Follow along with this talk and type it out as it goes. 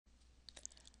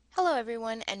Hello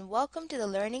everyone and welcome to the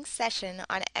learning session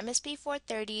on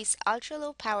MSP430's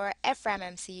ultra-low power FRAM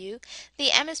MCU, the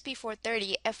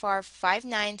MSP430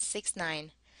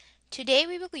 FR5969. Today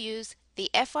we will use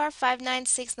the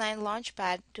FR5969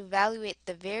 launchpad to evaluate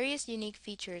the various unique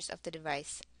features of the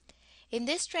device. In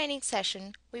this training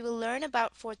session, we will learn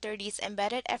about 430's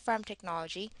embedded FRAM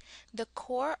technology, the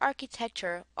core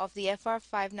architecture of the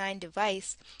FR59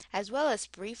 device, as well as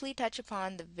briefly touch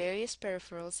upon the various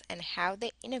peripherals and how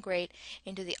they integrate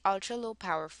into the ultra-low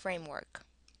power framework.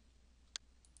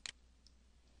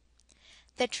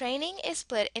 The training is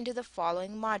split into the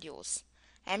following modules: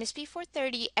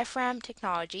 MSP430 FRAM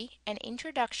technology, an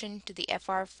introduction to the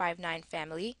FR59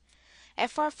 family,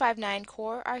 FR59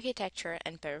 core architecture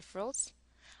and peripherals,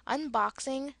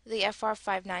 unboxing the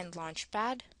FR59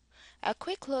 launchpad, a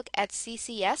quick look at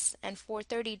CCS and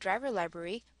 430 driver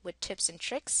library with tips and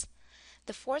tricks,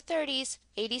 the 430's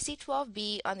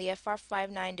ADC12B on the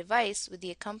FR59 device with the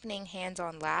accompanying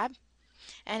hands-on lab,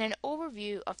 and an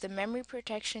overview of the memory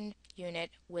protection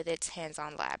unit with its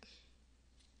hands-on lab.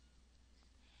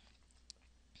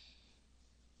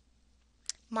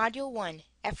 Module 1,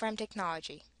 FRAM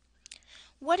technology.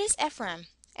 What is FRAM?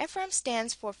 FRAM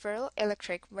stands for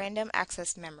Ferroelectric Random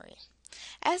Access Memory.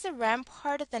 As the RAM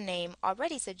part of the name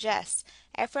already suggests,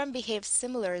 FRAM behaves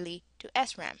similarly to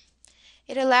SRAM.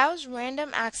 It allows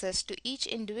random access to each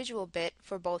individual bit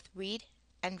for both read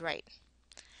and write.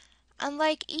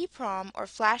 Unlike EEPROM or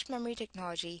flash memory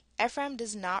technology, FRAM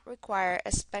does not require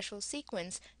a special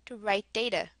sequence to write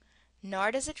data,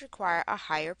 nor does it require a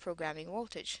higher programming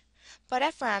voltage. But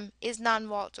FRAM is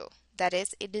non-volatile. That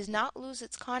is, it does not lose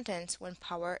its contents when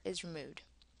power is removed.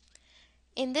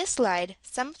 In this slide,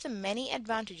 some of the many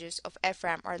advantages of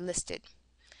FRAM are listed.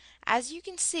 As you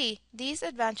can see, these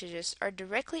advantages are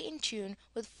directly in tune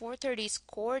with 430's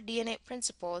core DNA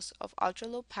principles of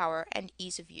ultra-low power and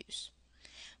ease of use.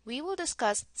 We will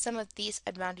discuss some of these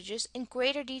advantages in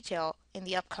greater detail in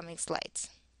the upcoming slides.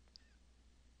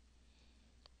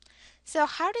 So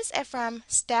how does FRAM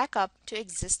stack up to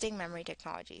existing memory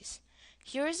technologies?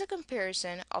 Here is a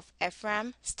comparison of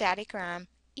FRAM, static RAM,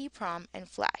 EEPROM, and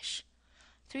flash.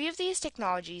 3 of these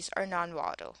technologies are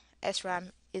non-volatile.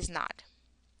 SRAM is not.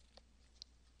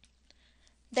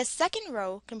 The second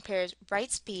row compares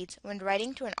write speeds when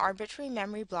writing to an arbitrary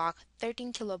memory block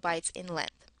 13 kilobytes in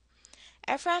length.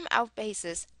 FRAM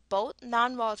outpaces both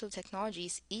non-volatile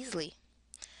technologies easily.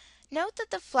 Note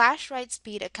that the flash write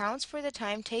speed accounts for the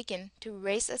time taken to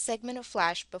erase a segment of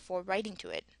flash before writing to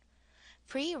it.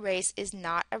 Pre-erase is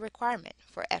not a requirement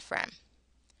for FRAM.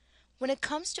 When it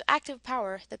comes to active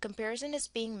power, the comparison is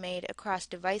being made across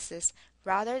devices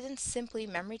rather than simply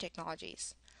memory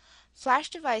technologies. Flash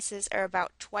devices are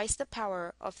about twice the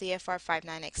power of the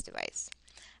FR59X device.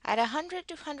 At 100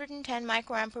 to 110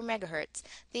 microamp per megahertz,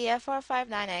 the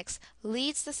FR59X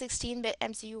leads the 16-bit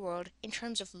MCU world in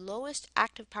terms of lowest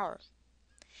active power.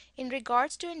 In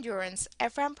regards to endurance,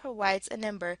 FRAM provides a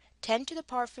number 10 to the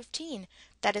power 15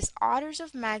 that is orders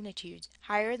of magnitude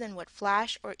higher than what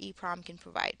flash or EEPROM can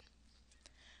provide.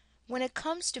 When it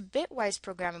comes to bitwise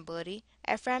programmability,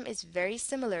 FRAM is very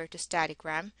similar to static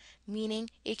RAM, meaning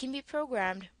it can be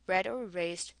programmed, read or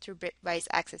erased through bitwise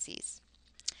accesses.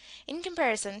 In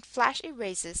comparison, flash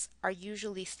erases are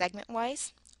usually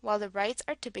segment-wise, while the writes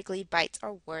are typically bytes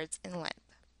or words in length.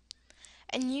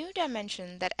 A new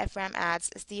dimension that FRAM adds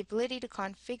is the ability to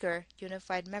configure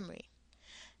unified memory.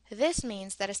 This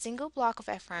means that a single block of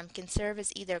FRAM can serve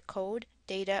as either code,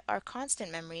 data, or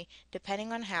constant memory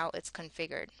depending on how it's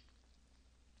configured.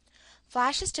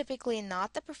 Flash is typically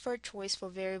not the preferred choice for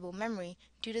variable memory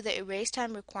due to the erase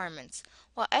time requirements,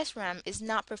 while SRAM is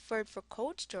not preferred for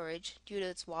code storage due to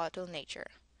its volatile nature.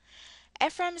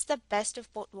 FRAM is the best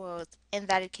of both worlds in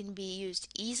that it can be used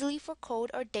easily for code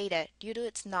or data due to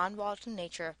its non-volatile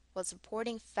nature while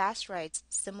supporting fast writes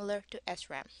similar to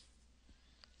SRAM.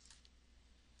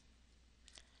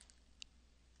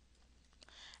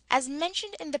 As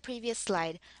mentioned in the previous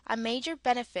slide, a major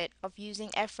benefit of using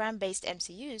FRAM-based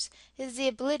MCUs is the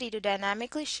ability to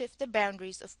dynamically shift the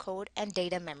boundaries of code and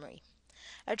data memory.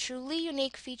 A truly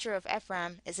unique feature of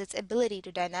FRAM is its ability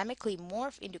to dynamically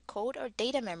morph into code or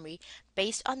data memory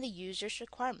based on the user's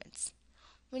requirements.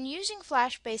 When using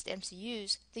flash-based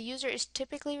MCUs, the user is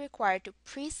typically required to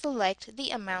pre-select the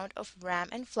amount of RAM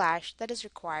and flash that is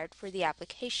required for the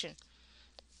application.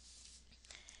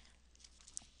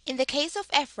 In the case of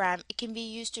FRAM, it can be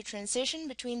used to transition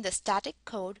between the static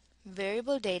code,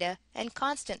 variable data, and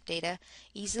constant data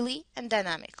easily and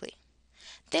dynamically.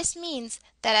 This means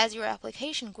that as your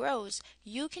application grows,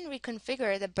 you can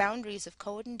reconfigure the boundaries of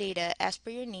code and data as per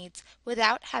your needs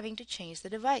without having to change the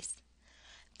device.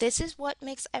 This is what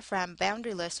makes FRAM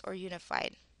boundaryless or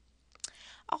unified.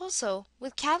 Also,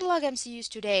 with catalog MCUs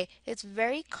today, it's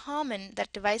very common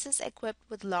that devices equipped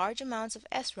with large amounts of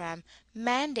SRAM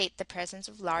mandate the presence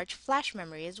of large flash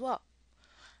memory as well.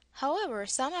 However,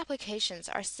 some applications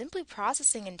are simply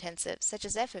processing intensive, such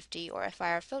as FFT or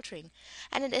FIR filtering,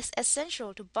 and it is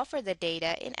essential to buffer the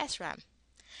data in SRAM.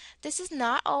 This is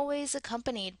not always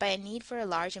accompanied by a need for a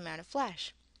large amount of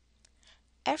flash.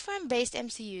 FRAM-based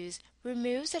MCUs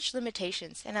remove such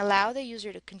limitations and allow the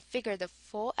user to configure the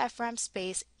full FRAM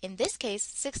space, in this case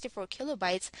 64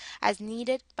 kilobytes, as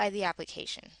needed by the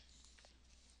application.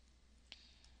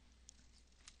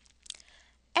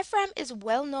 FRAM is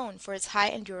well known for its high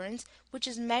endurance, which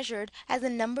is measured as the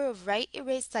number of write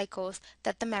erase cycles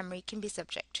that the memory can be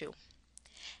subject to.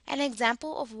 An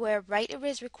example of where write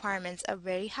erase requirements are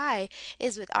very high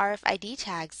is with RFID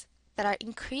tags that are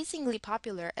increasingly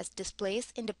popular as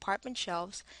displays in department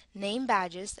shelves, name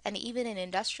badges, and even in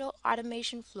industrial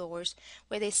automation floors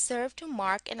where they serve to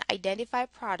mark and identify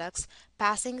products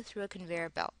passing through a conveyor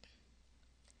belt.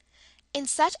 In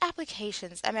such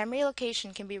applications, a memory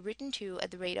location can be written to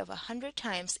at the rate of 100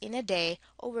 times in a day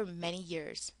over many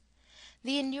years.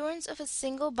 The endurance of a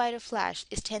single byte of flash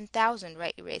is 10,000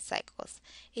 write erase cycles.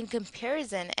 In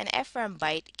comparison, an FRAM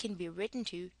byte can be written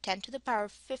to 10 to the power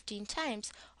of 15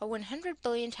 times or 100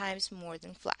 billion times more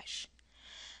than flash.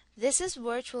 This is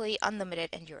virtually unlimited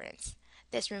endurance.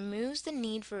 This removes the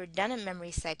need for redundant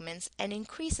memory segments and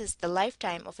increases the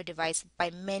lifetime of a device by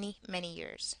many, many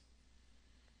years.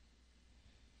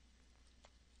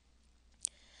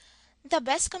 The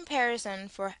best comparison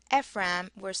for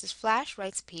FRAM versus flash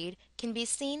write speed can be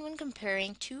seen when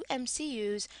comparing two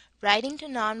MCUs writing to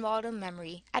non-volatile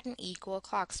memory at an equal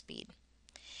clock speed.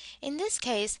 In this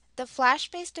case, the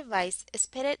flash-based device is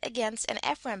pitted against an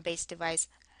FRAM-based device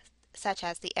such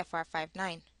as the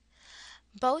FR59.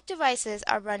 Both devices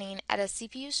are running at a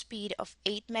CPU speed of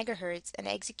 8 MHz and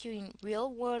executing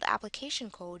real-world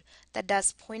application code that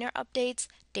does pointer updates,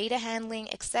 data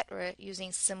handling, etc.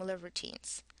 using similar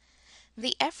routines.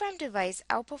 The FRAM device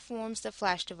outperforms the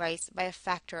flash device by a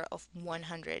factor of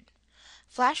 100.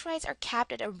 Flash writes are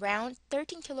capped at around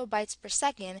 13 kilobytes per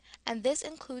second, and this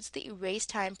includes the erase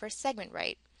time per segment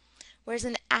write, whereas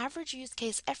an average use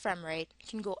case FRAM write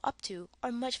can go up to,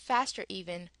 or much faster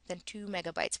even, than 2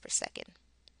 megabytes per second.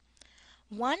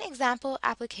 One example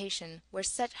application where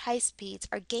such high speeds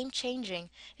are game-changing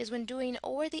is when doing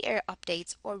over-the-air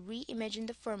updates or re-imaging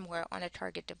the firmware on a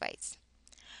target device.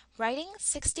 Writing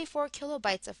 64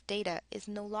 kilobytes of data is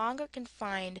no longer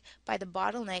confined by the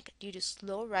bottleneck due to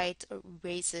slow writes or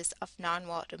erases of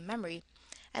non-volatile memory,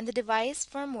 and the device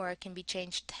firmware can be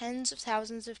changed tens of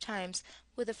thousands of times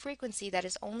with a frequency that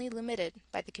is only limited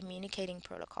by the communicating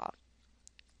protocol.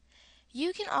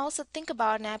 You can also think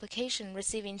about an application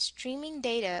receiving streaming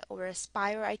data over a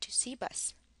Spire I2C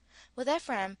bus. With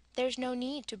FRAM, there is no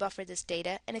need to buffer this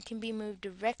data, and it can be moved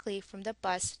directly from the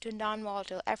bus to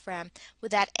non-volatile FRAM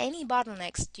without any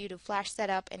bottlenecks due to flash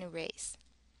setup and erase.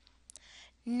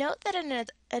 Note that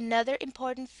another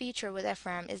important feature with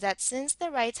FRAM is that since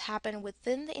the writes happen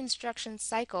within the instruction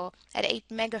cycle at 8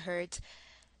 MHz,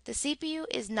 the CPU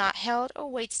is not held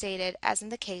or wait stated as in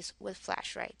the case with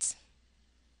flash writes.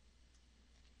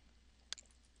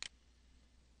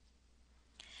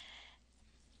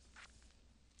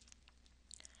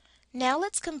 Now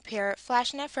let's compare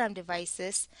flash and FRAM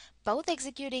devices, both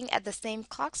executing at the same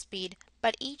clock speed,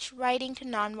 but each writing to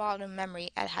non-volatile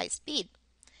memory at high speed.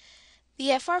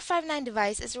 The FR59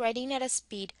 device is writing at a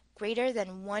speed greater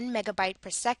than 1 megabyte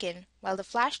per second, while the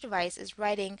flash device is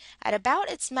writing at about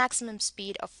its maximum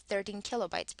speed of 13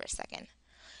 kilobytes per second.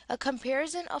 A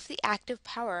comparison of the active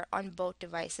power on both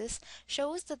devices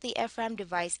shows that the FRAM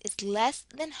device is less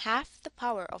than half the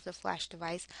power of the flash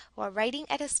device while writing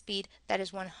at a speed that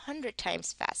is 100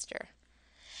 times faster.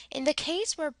 In the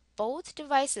case where both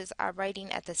devices are writing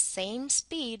at the same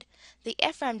speed, the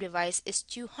FRAM device is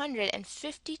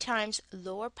 250 times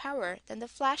lower power than the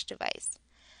flash device.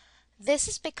 This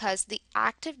is because the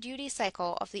active duty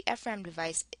cycle of the FRAM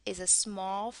device is a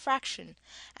small fraction,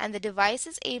 and the device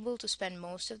is able to spend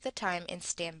most of the time in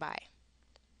standby.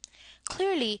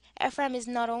 Clearly, FRAM is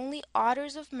not only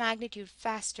orders of magnitude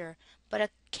faster, but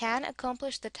it can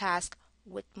accomplish the task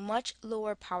with much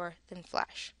lower power than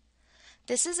flash.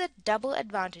 This is a double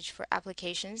advantage for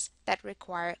applications that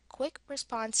require quick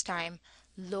response time,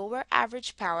 lower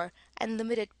average power, and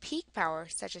limited peak power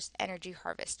such as energy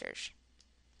harvesters.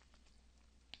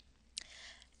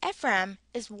 FRAM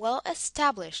is well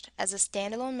established as a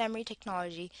standalone memory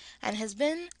technology and has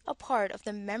been a part of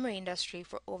the memory industry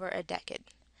for over a decade.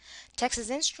 Texas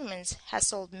Instruments has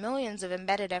sold millions of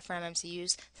embedded FRAM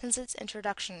MCUs since its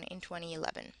introduction in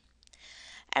 2011.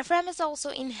 FRAM is also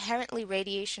inherently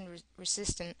radiation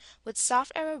resistant with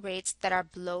soft error rates that are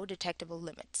below detectable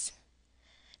limits.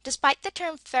 Despite the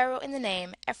term ferro in the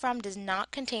name, FRAM does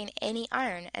not contain any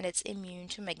iron and it's immune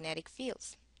to magnetic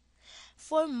fields.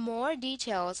 For more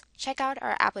details, check out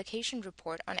our application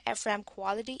report on FRAM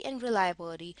quality and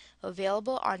reliability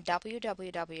available on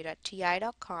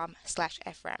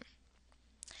www.ti.com/FRAM.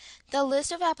 The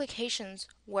list of applications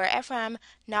where FRAM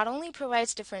not only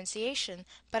provides differentiation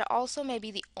but also may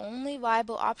be the only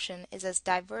viable option is as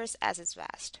diverse as it's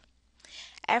vast.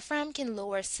 FRAM can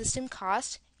lower system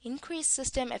cost, increase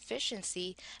system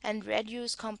efficiency, and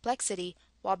reduce complexity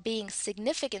while being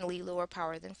significantly lower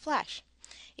power than flash.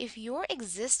 If your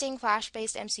existing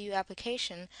flash-based MCU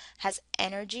application has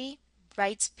energy,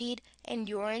 write speed,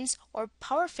 endurance, or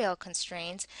power fail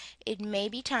constraints, it may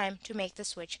be time to make the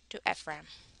switch to FRAM.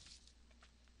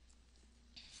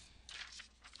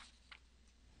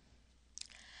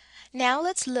 Now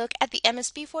let's look at the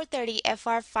MSP430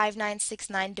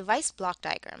 FR5969 device block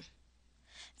diagram.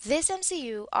 This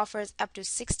MCU offers up to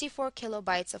 64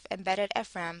 kilobytes of embedded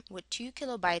FRAM with 2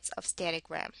 kilobytes of static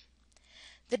RAM.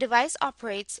 The device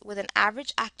operates with an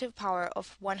average active power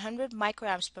of 100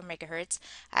 microamps per megahertz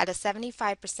at a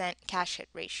 75% cache hit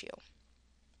ratio.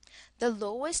 The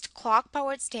lowest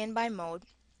clock-powered standby mode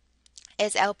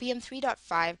is LPM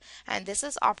 3.5 and this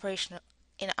is operational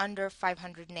in under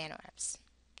 500 nanoamps.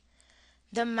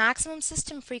 The maximum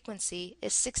system frequency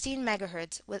is 16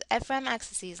 MHz with FRAM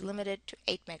accesses limited to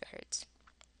 8 MHz.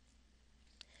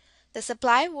 The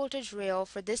supply voltage rail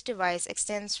for this device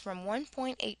extends from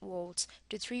 1.8 volts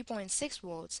to 3.6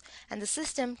 volts and the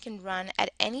system can run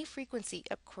at any frequency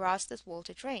across this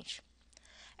voltage range.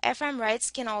 FRAM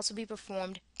writes can also be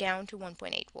performed down to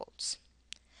 1.8 volts.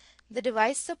 The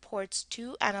device supports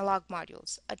two analog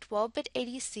modules, a 12-bit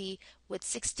ADC with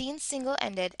 16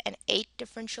 single-ended and 8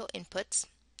 differential inputs,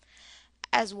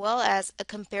 as well as a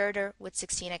comparator with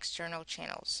 16 external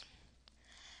channels.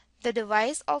 The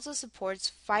device also supports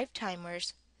 5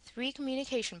 timers, 3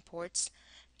 communication ports,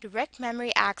 direct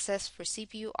memory access for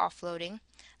CPU offloading,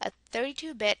 a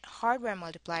 32-bit hardware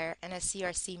multiplier, and a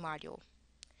CRC module.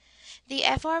 The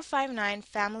FR59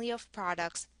 family of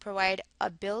products provide a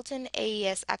built-in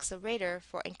AES accelerator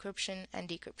for encryption and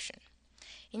decryption.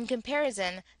 In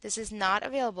comparison, this is not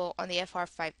available on the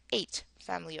FR58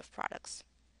 family of products.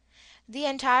 The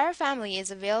entire family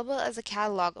is available as a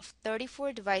catalog of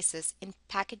 34 devices in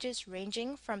packages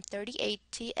ranging from 38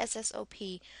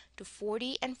 TSSOP to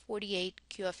 40 and 48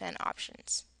 QFN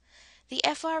options. The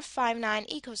FR59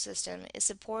 ecosystem is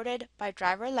supported by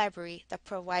driver library that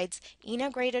provides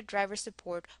integrated driver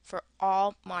support for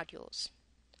all modules.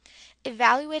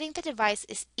 Evaluating the device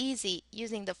is easy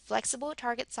using the flexible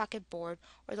target socket board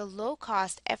or the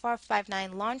low-cost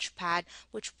FR59 launchpad,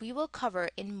 which we will cover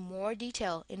in more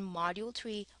detail in Module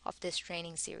 3 of this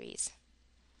training series.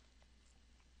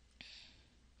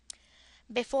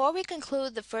 Before we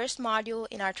conclude the first module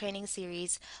in our training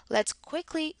series, let's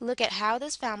quickly look at how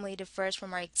this family differs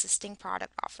from our existing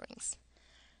product offerings.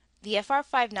 The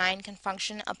FR59 can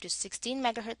function up to 16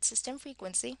 MHz system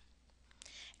frequency.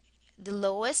 The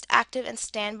lowest active and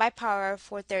standby power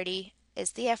for 30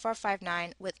 is the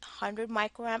FR59 with 100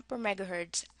 microamp per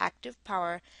megahertz active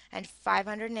power and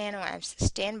 500 nanoamps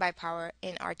standby power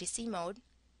in RTC mode.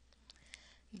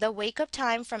 The wake-up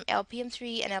time from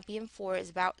LPM3 and LPM4 is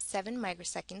about 7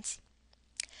 microseconds.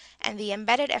 And the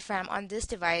embedded FRAM on this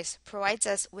device provides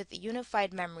us with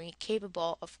unified memory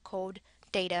capable of code,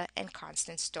 data, and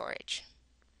constant storage.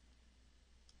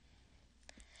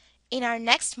 In our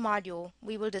next module,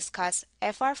 we will discuss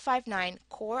FR59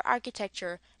 core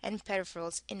architecture and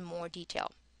peripherals in more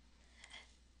detail.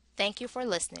 Thank you for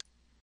listening.